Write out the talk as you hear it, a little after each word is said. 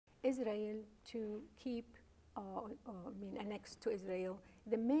Israel to keep, annexed to Israel,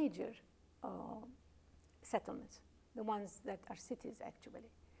 the major settlements, the ones that are cities actually.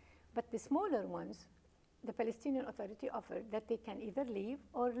 But the smaller ones, the Palestinian Authority offered that they can either leave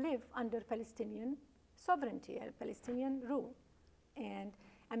or live under Palestinian sovereignty, Palestinian rule. And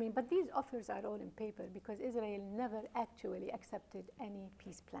but these offers are all in paper because Israel never actually accepted any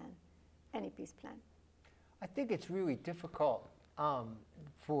peace plan, I think it's really difficult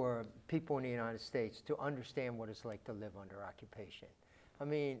for people in the United States to understand what it's like to live under occupation. I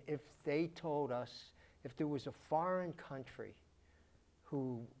mean, if they told us, if there was a foreign country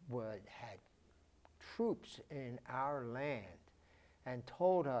who had troops in our land and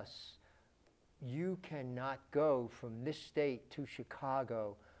told us, you cannot go from this state to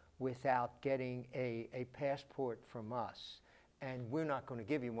Chicago without getting a passport from us, and we're not going to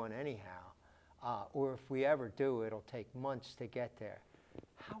give you one anyhow, or if we ever do, it'll take months to get there.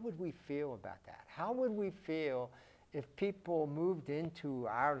 How would we feel about that? How would we feel if people moved into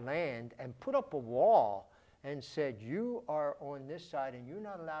our land and put up a wall and said, you are on this side and you're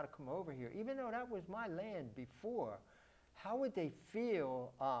not allowed to come over here, even though that was my land before? How would they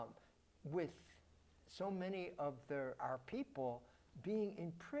feel with so many of our people being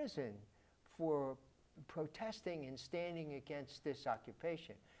in prison for protesting and standing against this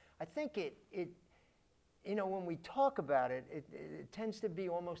occupation? I think when we talk about it, it tends to be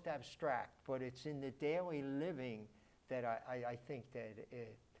almost abstract, but it's in the daily living that I think that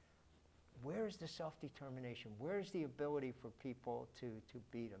where's the self-determination? Where's the ability for people to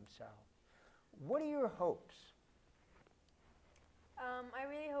be themselves? What are your hopes? I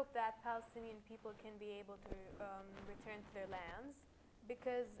really hope that Palestinian people can be able to return to their lands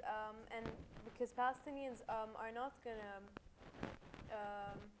because Palestinians are not gonna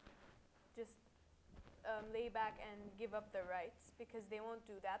just lay back and give up their rights, because they won't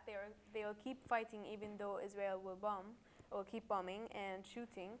do that. They'll keep fighting even though Israel will keep bombing and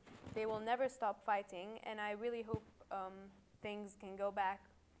shooting. They will never stop fighting, and I really hope things can go back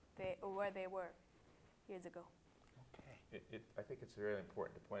where they were years ago. I think it's really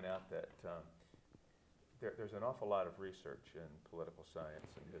important to point out that there's an awful lot of research in political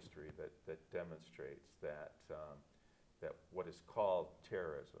science and history that demonstrates that what is called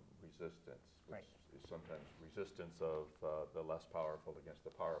terrorism, resistance, which is sometimes resistance of the less powerful against the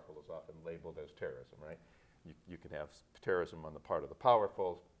powerful, is often labeled as terrorism, right? You can have terrorism on the part of the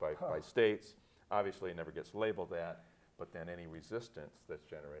powerful by states. Obviously, it never gets labeled that, but then any resistance that's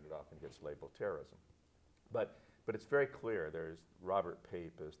generated often gets labeled terrorism. But it's very clear. There's Robert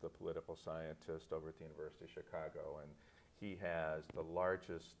Pape is the political scientist over at the University of Chicago, and he has the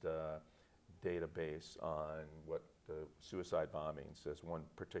largest database on what the suicide bombings as one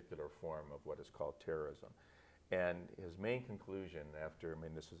particular form of what is called terrorism. And his main conclusion after,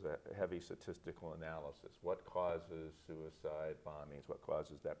 this is a heavy statistical analysis, what causes suicide bombings, what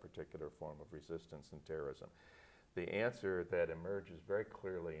causes that particular form of resistance and terrorism. The answer that emerges very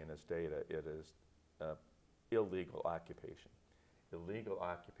clearly in his data, it is illegal occupation. Illegal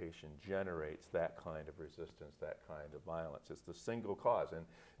occupation generates that kind of resistance, that kind of violence. It's the single cause, and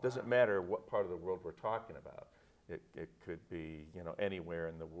it doesn't matter what part of the world we're talking about. It could be anywhere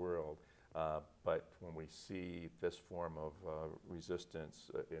in the world, but when we see this form of resistance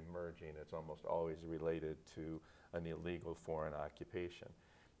emerging, it's almost always related to an illegal foreign occupation.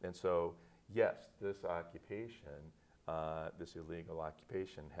 And so, yes, this occupation, this illegal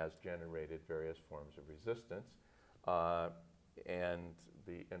occupation, has generated various forms of resistance. And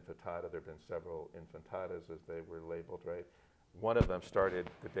the intifada, there have been several intifadas as they were labeled, right? One of them started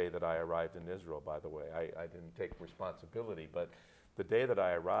the day that I arrived in Israel, by the way. I didn't take responsibility, but the day that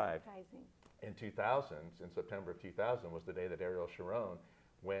I arrived in 2000, in September of 2000, was the day that Ariel Sharon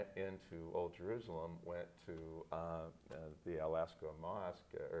went into Old Jerusalem, went to the Al-Aqsa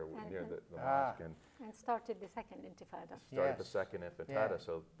Mosque, or near the mosque. And started the second intifada. Started the second intifada. Yeah.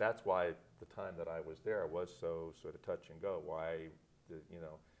 So that's why the time that I was there was so sort of touch and go. Why,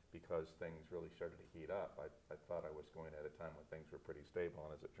 because things really started to heat up. I thought I was going at a time when things were pretty stable,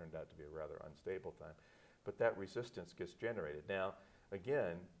 and as it turned out to be a rather unstable time. But that resistance gets generated. Now,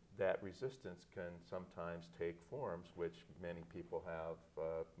 again, that resistance can sometimes take forms which many people have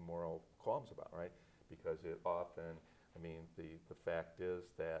moral qualms about, right? Because it often, the fact is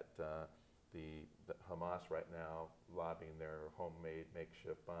that the Hamas right now, lobbing their homemade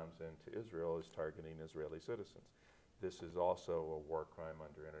makeshift bombs into Israel, is targeting Israeli citizens. This is also a war crime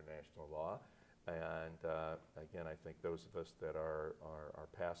under international law. And again, I think those of us that are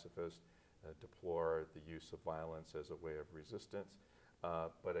pacifists deplore the use of violence as a way of resistance.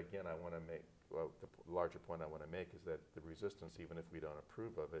 But again, I want to make the larger point I want to make is that the resistance, even if we don't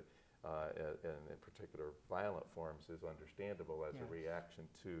approve of it, and in particular violent forms, is understandable as a reaction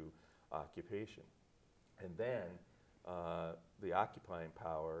to occupation. And then the occupying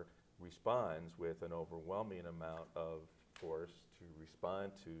power responds with an overwhelming amount of force to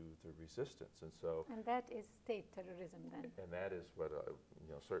respond to the resistance. And that is state terrorism then. And that is what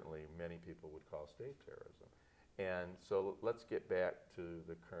certainly many people would call state terrorism. And so let's get back to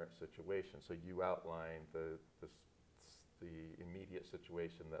the current situation. So you outlined the immediate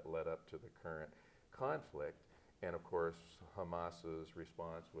situation that led up to the current conflict. And of course, Hamas's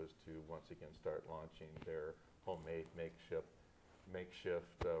response was to once again start launching their homemade makeshift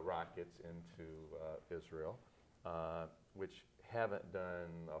rockets into Israel, which haven't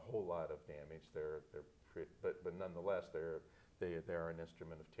done a whole lot of damage. But nonetheless, they are an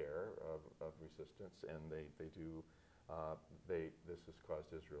instrument of terror, of resistance, and this has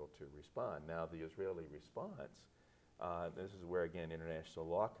caused Israel to respond. Now, the Israeli response, this is where again international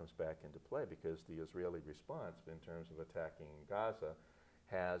law comes back into play, because the Israeli response, in terms of attacking Gaza,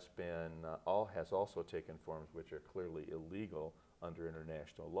 has also taken forms which are clearly illegal under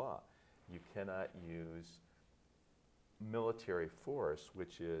international law. You cannot use military force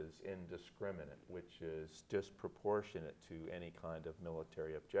which is indiscriminate, which is disproportionate to any kind of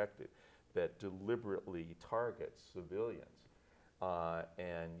military objective, that deliberately targets civilians.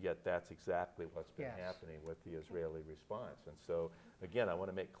 And yet that's exactly what's been happening with the Israeli response. And so, again, I want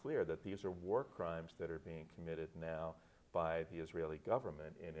to make clear that these are war crimes that are being committed now by the Israeli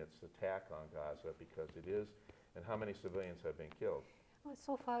government in its attack on Gaza, because it is. And how many civilians have been killed? Well,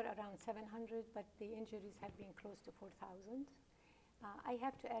 so far around 700, but the injuries have been close to 4,000. I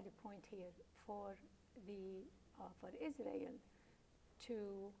have to add a point here for Israel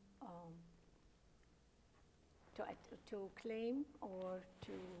to claim or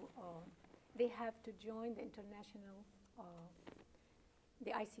to they have to join the international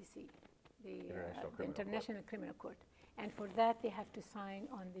the ICC, the International Criminal Court. And for that, they have to sign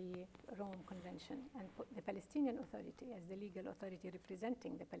on the Rome Convention. And the Palestinian Authority, as the legal authority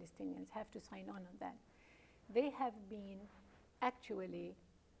representing the Palestinians, have to sign on that. They have been actually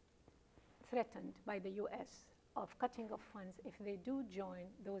threatened by the US of cutting off funds if they do join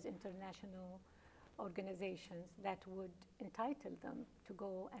those international organizations that would entitle them to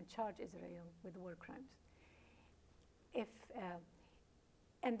go and charge Israel with war crimes.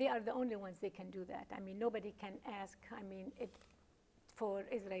 And they are the only ones they can do that. I mean, nobody can ask, for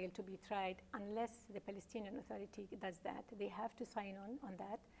Israel to be tried unless the Palestinian Authority does that. They have to sign on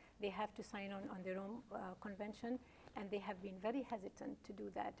that. They have to sign on the Rome Convention, and they have been very hesitant to do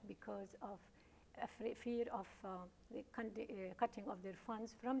that because of fear of the cutting of their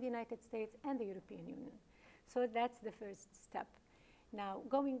funds from the United States and the European Union. So that's the first step. Now,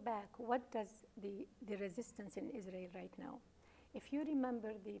 going back, what does the resistance in Israel right now? If you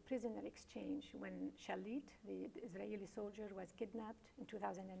remember the prisoner exchange when Shalit, the Israeli soldier, was kidnapped in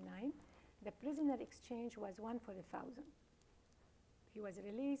 2009, the prisoner exchange was 1 for 1,000. He was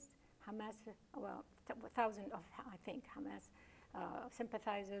released. Hamas, 1,000 of, I think, Hamas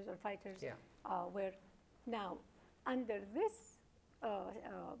sympathizers or fighters were. Now, under this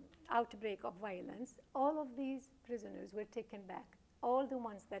outbreak of violence, all of these prisoners were taken back. All the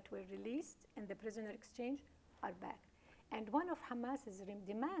ones that were released in the prisoner exchange are back. And one of Hamas's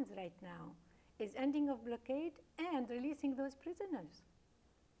demands right now is ending of blockade and releasing those prisoners.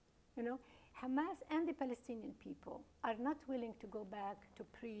 Hamas and the Palestinian people are not willing to go back to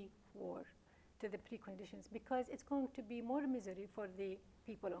pre-war, to the preconditions, because it's going to be more misery for the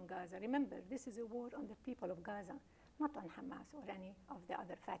people on Gaza. Remember, this is a war on the people of Gaza, not on Hamas or any of the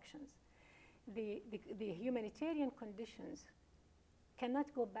other factions. The humanitarian conditions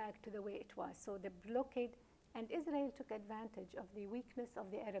cannot go back to the way it was. So the blockade. And Israel took advantage of the weakness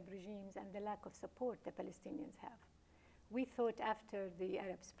of the Arab regimes and the lack of support the Palestinians have. We thought after the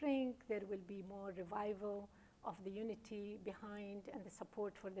Arab Spring there will be more revival of the unity behind and the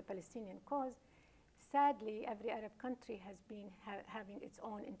support for the Palestinian cause. Sadly, every Arab country has been having its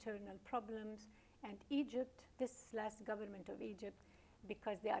own internal problems. And Egypt, this last government of Egypt,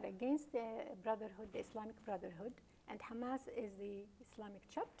 because they are against the Brotherhood, the Islamic Brotherhood, and Hamas is the Islamic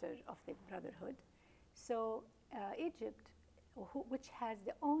chapter of the Brotherhood. So Egypt, which has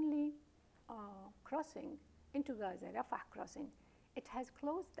the only crossing into Gaza, Rafah crossing, it has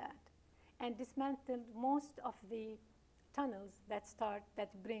closed that and dismantled most of the tunnels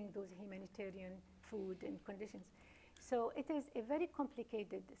that bring those humanitarian food and conditions. So it is a very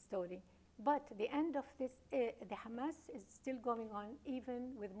complicated story. But the end of this, the Hamas is still going on,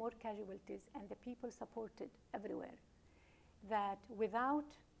 even with more casualties, and the people supported everywhere. That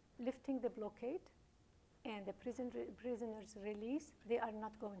without lifting the blockade and the prisoners' release, they are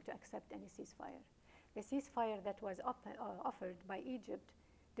not going to accept any ceasefire. The ceasefire that was offered by Egypt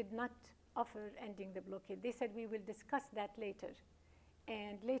did not offer ending the blockade. They said we will discuss that later.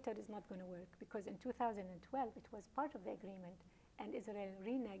 And later is not going to work because in 2012 it was part of the agreement and Israel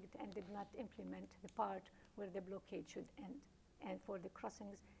reneged and did not implement the part where the blockade should end. And for the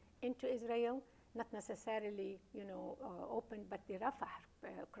crossings into Israel, not necessarily, open, but the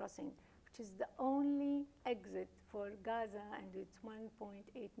Rafah crossing, which is the only exit for Gaza and its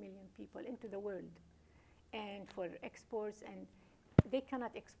 1.8 million people into the world, and for exports, and they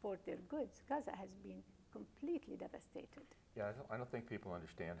cannot export their goods. Gaza has been completely devastated. Yeah, I don't think people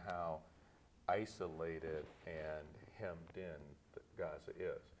understand how isolated and hemmed in Gaza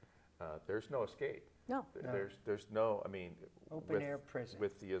is. There's no escape. No. There's no, I mean, Open air prison.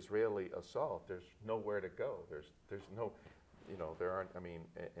 With the Israeli assault, there's nowhere to go. There's no, there aren't, I mean,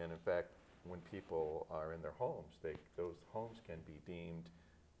 and in fact, when people are in their homes, those homes can be deemed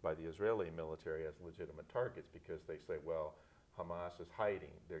by the Israeli military as legitimate targets because they say, well, Hamas is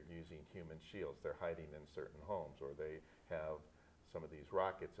hiding. They're using human shields. They're hiding in certain homes, or they have some of these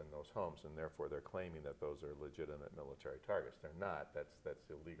rockets in those homes, and therefore they're claiming that those are legitimate military targets. They're not. That's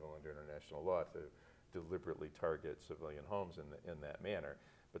illegal under international law to deliberately target civilian homes in that manner.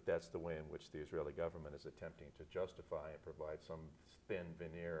 But that's the way in which the Israeli government is attempting to justify and provide some thin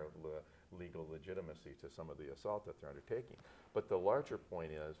veneer of legal legitimacy to some of the assault that they're undertaking. But the larger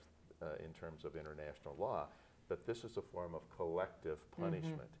point is, in terms of international law, that this is a form of collective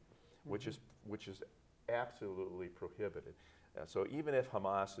punishment, which is absolutely prohibited. So even if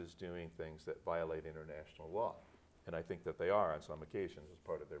Hamas is doing things that violate international law, and I think that they are on some occasions as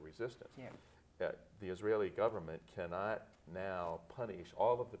part of their resistance, the Israeli government cannot now punish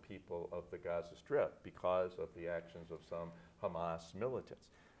all of the people of the Gaza Strip because of the actions of some Hamas militants.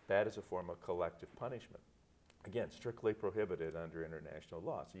 That is a form of collective punishment. Again, strictly prohibited under international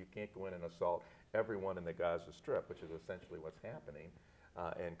law. So you can't go in and assault everyone in the Gaza Strip, which is essentially what's happening,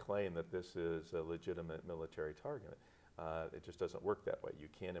 and claim that this is a legitimate military target. It just doesn't work that way. You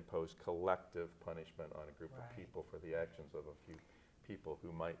can't impose collective punishment on a group of people for the actions of a few people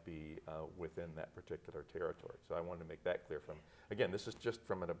who might be within that particular territory. So I wanted to make that clear from, again, this is just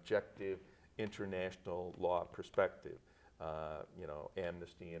from an objective international law perspective.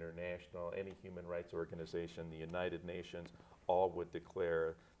 Amnesty International, any human rights organization, the United Nations, all would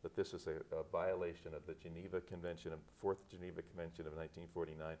declare that this is a violation of the Geneva Convention, Fourth Geneva Convention of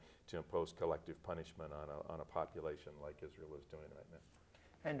 1949, to impose collective punishment on a population like Israel is doing right now.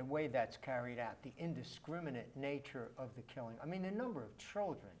 And the way that's carried out, the indiscriminate nature of the killing. I mean, the number of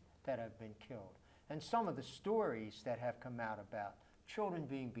children that have been killed, and some of the stories that have come out about children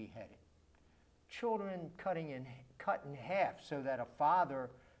being beheaded, children cut in half so that a father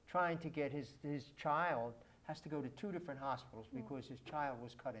trying to get his child has to go to 2 different hospitals because his child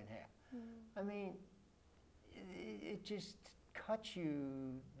was cut in half. I mean, it just cuts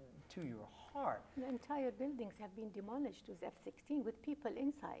you to your heart. The entire buildings have been demolished with F-16 with people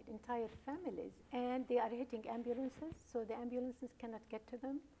inside, entire families, and they are hitting ambulances, so the ambulances cannot get to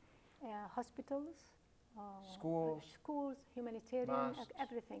them. Hospitals, schools, humanitarian,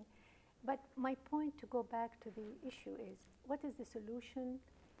 everything. But my point to go back to the issue is, what is the solution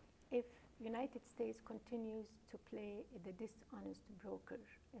if United States continues to play the dishonest broker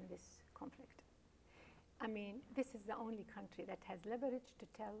in this conflict? I mean, this is the only country that has leverage to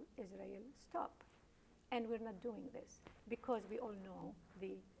tell Israel, stop. And we're not doing this because we all know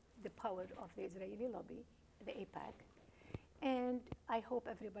the power of the Israeli lobby, the AIPAC. And I hope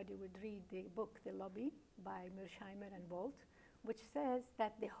everybody would read the book, The Lobby, by Mearsheimer and Bolt, which says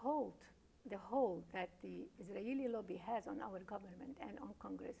that the hold that the Israeli lobby has on our government and on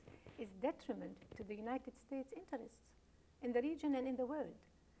Congress is detriment to the United States interests in the region and in the world.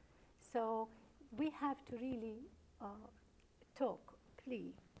 So we have to really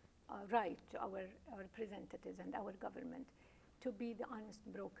write to our representatives and our government to be the honest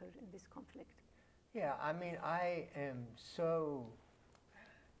broker in this conflict. Yeah, I mean, I am so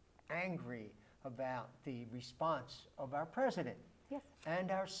angry about the response of our president and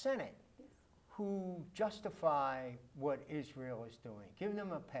our Senate, who justify what Israel is doing, give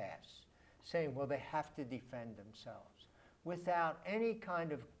them a pass, saying, well, they have to defend themselves, without any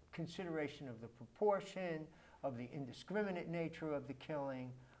kind of consideration of the proportion, of the indiscriminate nature of the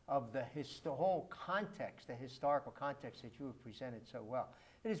killing, of the whole context, the historical context that you have presented so well.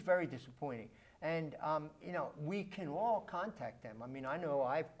 It is very disappointing. And, we can all contact them. I mean, I know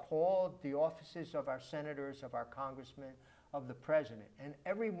I've called the offices of our senators, of our congressmen, of the president, and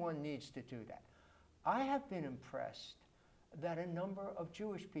everyone needs to do that. I have been impressed that a number of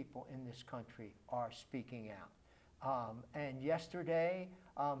Jewish people in this country are speaking out. And yesterday,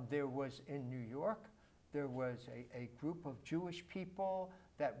 there was in New York, there was a group of Jewish people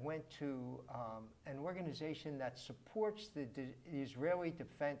that went to an organization that supports the Israeli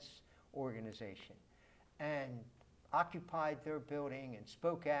Defense Organization and occupied their building and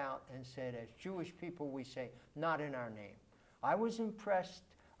spoke out and said, as Jewish people, we say, not in our name. I was impressed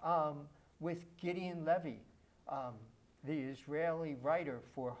with Gideon Levy, the Israeli writer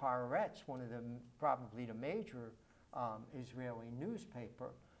for Haaretz, one of the, probably the major Israeli newspaper,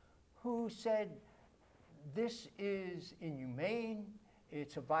 who said, this is inhumane,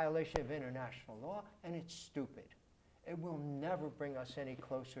 it's a violation of international law, and it's stupid. It will never bring us any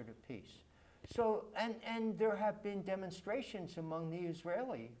closer to peace. So, and there have been demonstrations among the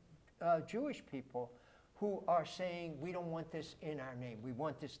Israeli Jewish people who are saying, we don't want this in our name, we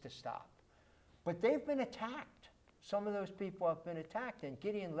want this to stop. But they've been attacked. Some of those people have been attacked, and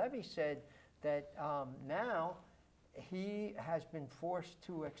Gideon Levy said that now he has been forced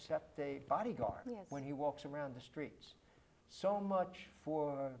to accept a bodyguard when he walks around the streets. So much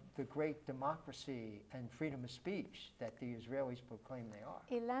for the great democracy and freedom of speech that the Israelis proclaim they are.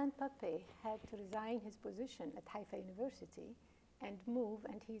 Ilan Pappé had to resign his position at Haifa University and move,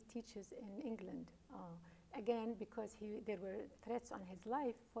 and he teaches in England. Again, because there were threats on his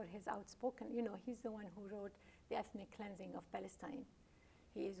life for his outspoken, he's the one who wrote The Ethnic Cleansing of Palestine.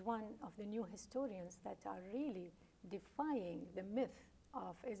 He is one of the new historians that are really defying the myth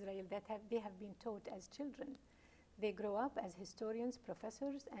of Israel that they have been taught as children. They grow up as historians,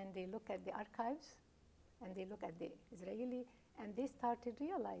 professors, and they look at the archives, and they look at the Israeli, and they started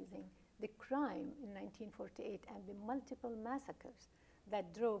realizing the crime in 1948 and the multiple massacres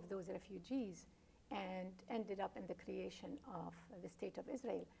that drove those refugees and ended up in the creation of the State of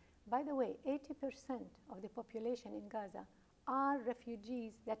Israel. By the way, 80% of the population in Gaza are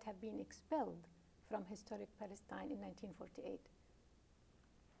refugees that have been expelled from historic Palestine in 1948.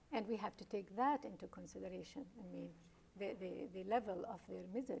 And we have to take that into consideration. I mean, the level of their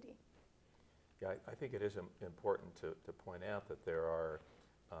misery. Yeah, I think it is important to point out that there are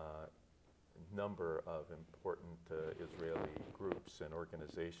a number of important Israeli groups and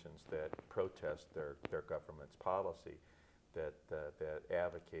organizations that protest their government's policy, that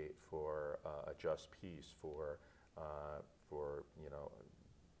advocate for a just peace, for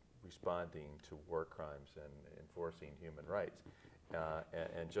responding to war crimes and enforcing human rights.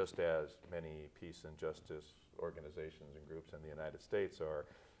 And just as many peace and justice organizations and groups in the United States are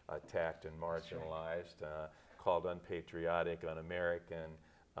attacked and marginalized, called unpatriotic, un-American,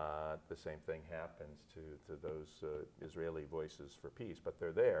 the same thing happens to those Israeli voices for peace. But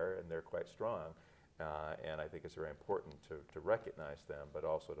they're there, and they're quite strong. And I think it's very important to recognize them, but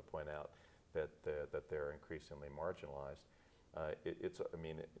also to point out that they're increasingly marginalized.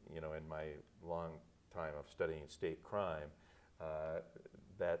 In my long time of studying state crime,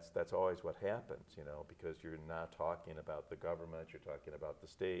 that's always what happens, because you're not talking about the government, you're talking about the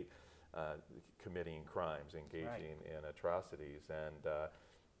state committing crimes, engaging in atrocities, and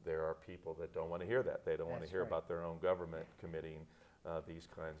there are people that don't want to hear that. They don't want to hear about their own government committing these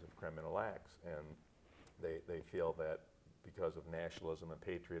kinds of criminal acts, and they feel that because of nationalism and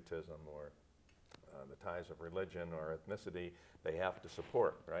patriotism or the ties of religion or ethnicity, they have to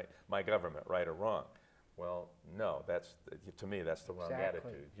support, right? My government, right or wrong. Well, no, to me, that's the wrong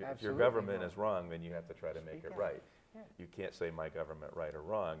attitude. If your government is wrong, then you have to try to make it right. Yeah. You can't say my government right or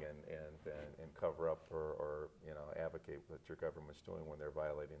wrong and cover up or advocate what your government's doing when they're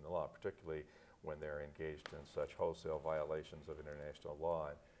violating the law, particularly when they're engaged in such wholesale violations of international law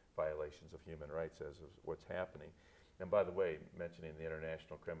and violations of human rights as is what's happening. And by the way, mentioning the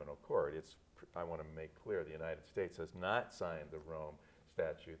International Criminal Court, I want to make clear the United States has not signed the Rome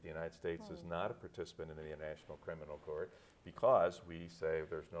Statute. The United States is not a participant in the International Criminal Court because we say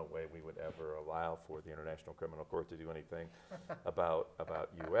there's no way we would ever allow for the International Criminal Court to do anything about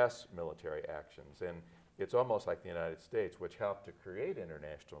U.S. military actions. And it's almost like the United States, which helped to create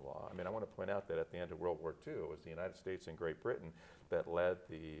international law. I mean, I want to point out that at the end of World War II, it was the United States and Great Britain that led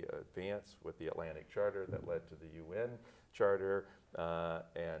the advance with the Atlantic Charter, that led to the UN Charter,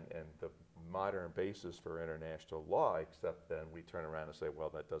 and the modern basis for international law, except then we turn around and say, well,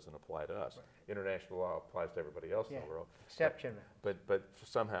 that doesn't apply to us. Right. International law applies to everybody else in the world. Exception. But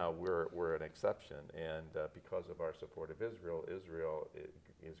somehow we're an exception, and because of our support of Israel, Israel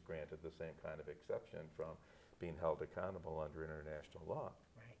is granted the same kind of exception from being held accountable under international law.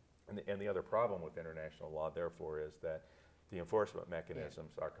 Right. And the other problem with international law, therefore, is that the enforcement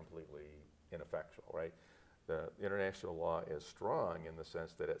mechanisms are completely ineffectual, right? The international law is strong in the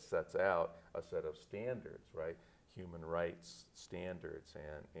sense that it sets out a set of standards, right? human rights standards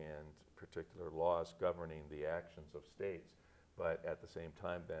and particular laws governing the actions of states, but at the same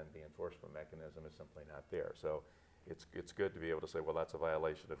time then the enforcement mechanism is simply not there. So it's good to be able to say, well, that's a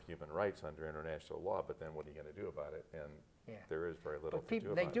violation of human rights under international law, but then what are you going to do about it? And there is very little But to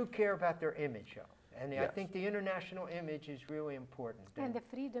do about it. they do care about their image, though. And I Yes. think the international image is really important. And the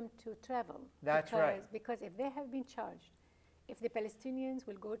freedom to travel. That's right. Because if they have been charged, if the Palestinians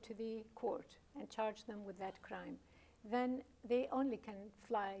will go to the court and charge them with that crime, then they only can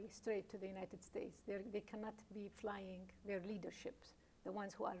fly straight to the United States. They cannot be flying their leaderships, the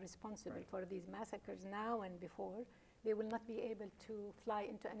ones who are responsible for these massacres now and before. They will not be able to fly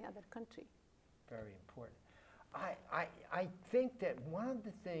into any other country. Very important. I think that one of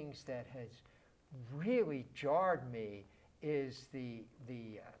the things that has really jarred me is the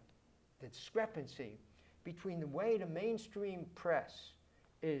discrepancy between the way the mainstream press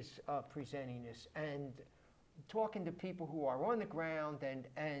is presenting this and talking to people who are on the ground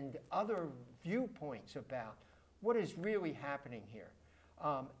and other viewpoints about what is really happening here.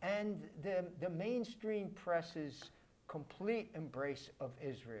 And the mainstream press's complete embrace of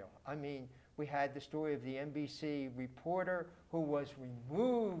Israel. I mean, we had the story of the NBC reporter who was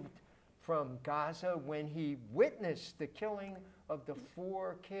removed from Gaza when he witnessed the killing of the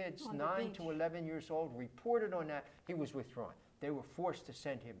 4 kids, 9 to 11 years old, reported on that. He was withdrawn. They were forced to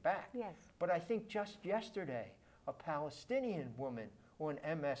send him back. Yes. But I think just yesterday, a Palestinian woman on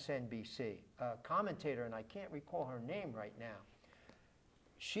MSNBC, a commentator, and I can't recall her name right now,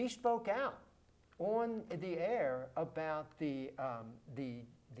 she spoke out on the air about the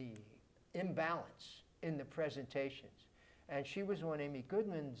imbalance in the presentations. And she was on Amy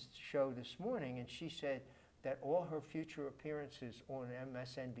Goodman's show this morning, and she said that all her future appearances on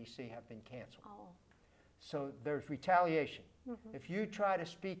MSNBC have been canceled. Oh. So there's retaliation. Mm-hmm. If you try to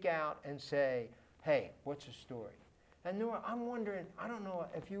speak out and say, hey, what's the story? And Nour, I'm wondering, I don't know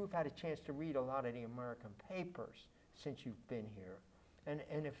if you've had a chance to read a lot of the American papers since you've been here, and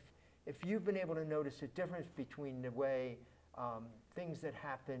if you've been able to notice a difference between the way things that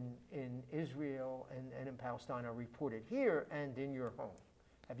happen in Israel and in Palestine are reported here and in your home.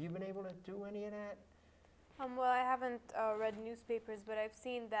 Have you been able to do any of that? Well, I haven't read newspapers, but I've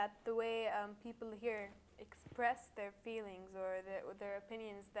seen that the way people here express their feelings or their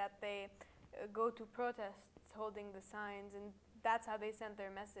opinions, that they go to protests holding the signs, and that's how they send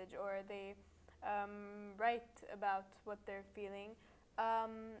their message, or they write about what they're feeling.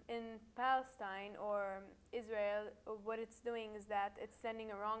 In Palestine or Israel, what it's doing is that it's sending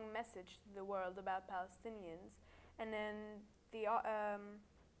a wrong message to the world about Palestinians, and then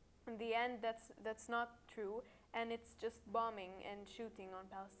in the end, that's not true, and it's just bombing and shooting on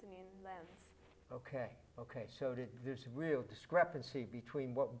Palestinian lands. Okay. So there's a real discrepancy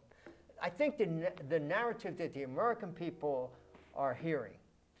between what I think the narrative that the American people are hearing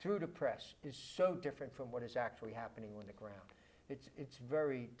through the press is so different from what is actually happening on the ground. It's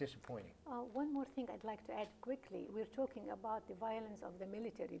very disappointing. One more thing I'd like to add quickly. We're talking about the violence of the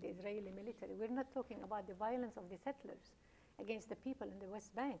military, the Israeli military. We're not talking about the violence of the settlers against the people in the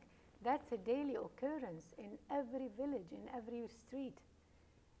West Bank. That's a daily occurrence in every village, in every street.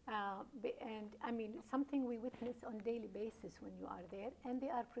 And I mean, something we witness on a daily basis when you are there, and they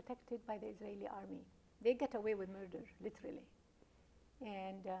are protected by the Israeli army. They get away with murder, literally.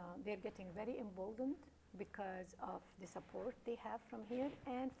 And they're getting very emboldened because of the support they have from here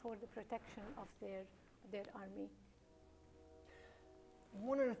and for the protection of their army.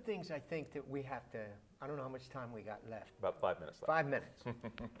 One of the things I think that we have to, I don't know how much time we got left. About 5 minutes left. 5 minutes.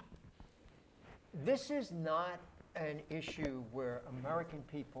 This is not an issue where American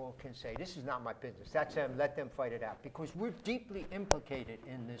people can say, this is not my business, that's them, let them fight it out, because we're deeply implicated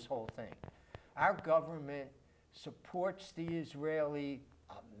in this whole thing. Our government supports the Israeli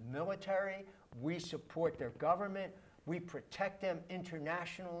military, we support their government, we protect them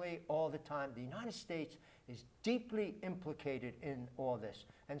internationally all the time. The United States is deeply implicated in all this.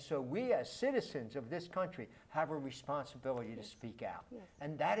 And so we as citizens of this country have a responsibility to speak out. Yes.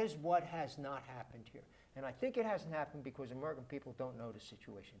 And that is what has not happened here. And I think it hasn't happened because American people don't know the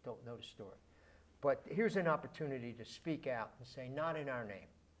situation, don't know the story. But here's an opportunity to speak out and say, not in our name,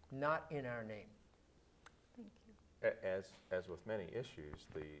 not in our name. Thank you. As with many issues,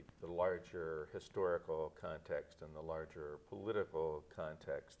 the larger historical context and the larger political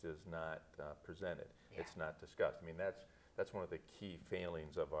context is not presented. Yeah. It's not discussed. I mean, that's one of the key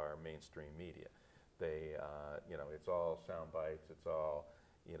failings of our mainstream media. They, it's all sound bites. It's all,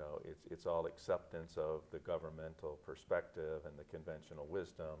 it's all acceptance of the governmental perspective and the conventional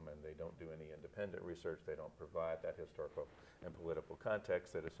wisdom, and they don't do any independent research. They don't provide that historical and political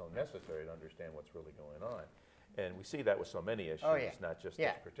context that is so necessary to understand what's really going on. And we see that with so many issues, Oh, yeah. not just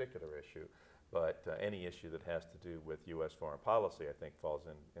Yeah. this particular issue, but any issue that has to do with U.S. foreign policy, I think, falls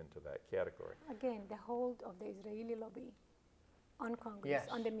into that category. Again, the hold of the Israeli lobby on Congress, Yes.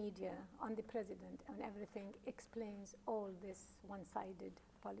 on the media, on the president, on everything explains all this one-sided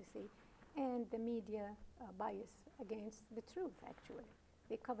policy and the media bias against the truth, actually.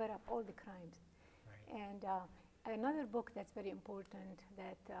 They cover up all the crimes. Right. And another book that's very important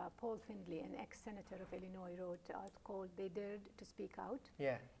that Paul Findlay, an ex-senator of Illinois, wrote called They Dared to Speak Out.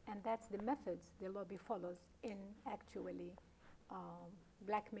 Yeah. And that's the methods the lobby follows in actually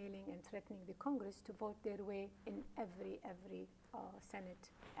blackmailing and threatening the Congress to vote their way in every Senate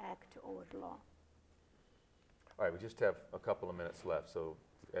act or law. All right, we just have a couple of minutes left. So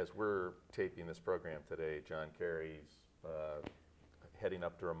as we're taping this program today, John Kerry's heading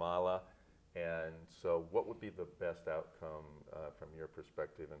up to Ramallah. And so what would be the best outcome from your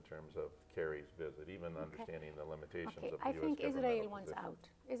perspective in terms of Kerry's visit, even understanding the limitations of the U.S. I think Israel wants position? out.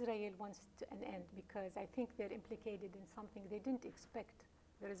 Israel wants an end because I think they're implicated in something they didn't expect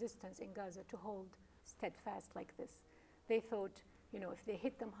the resistance in Gaza to hold steadfast like this. They thought, if they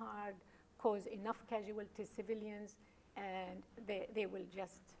hit them hard, cause enough casualties, civilians, and they will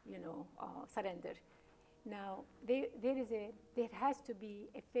just, surrender. Now, there has to be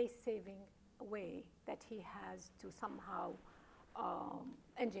a face-saving way that he has to somehow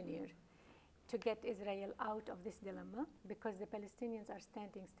engineer to get Israel out of this dilemma, because the Palestinians are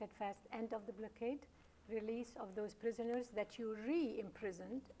standing steadfast. End of the blockade, release of those prisoners that you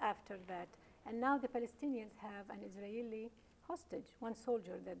re-imprisoned after that. And now the Palestinians have an Israeli hostage, one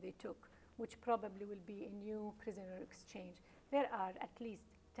soldier that they took, which probably will be a new prisoner exchange. There are at least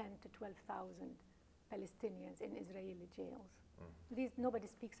 10 to 12,000 Palestinians in Israeli jails. Nobody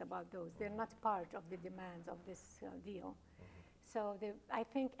speaks about those. They're not part of the demands of this deal. So I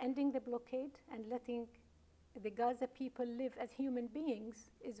think ending the blockade and letting the Gaza people live as human beings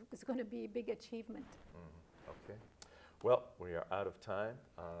is going to be a big achievement. Okay. Well, we are out of time.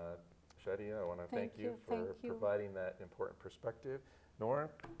 Shadia, I want to thank you for providing that important perspective. Nour,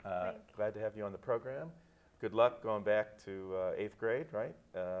 glad to have you on the program. Good luck going back to 8th grade, right?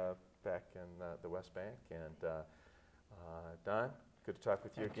 Back in the West Bank. And Don, good to talk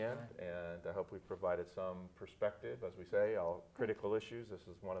with you again. And I hope we've provided some perspective, as we say, all critical issues. This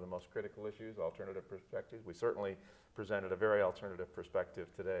is one of the most critical issues, alternative perspectives. We certainly presented a very alternative perspective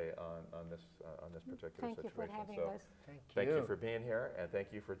today on this particular situation. Thank you for having us. Thank you for being here, and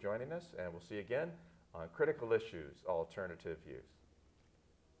thank you for joining us. And we'll see you again on Critical Issues, Alternative Views.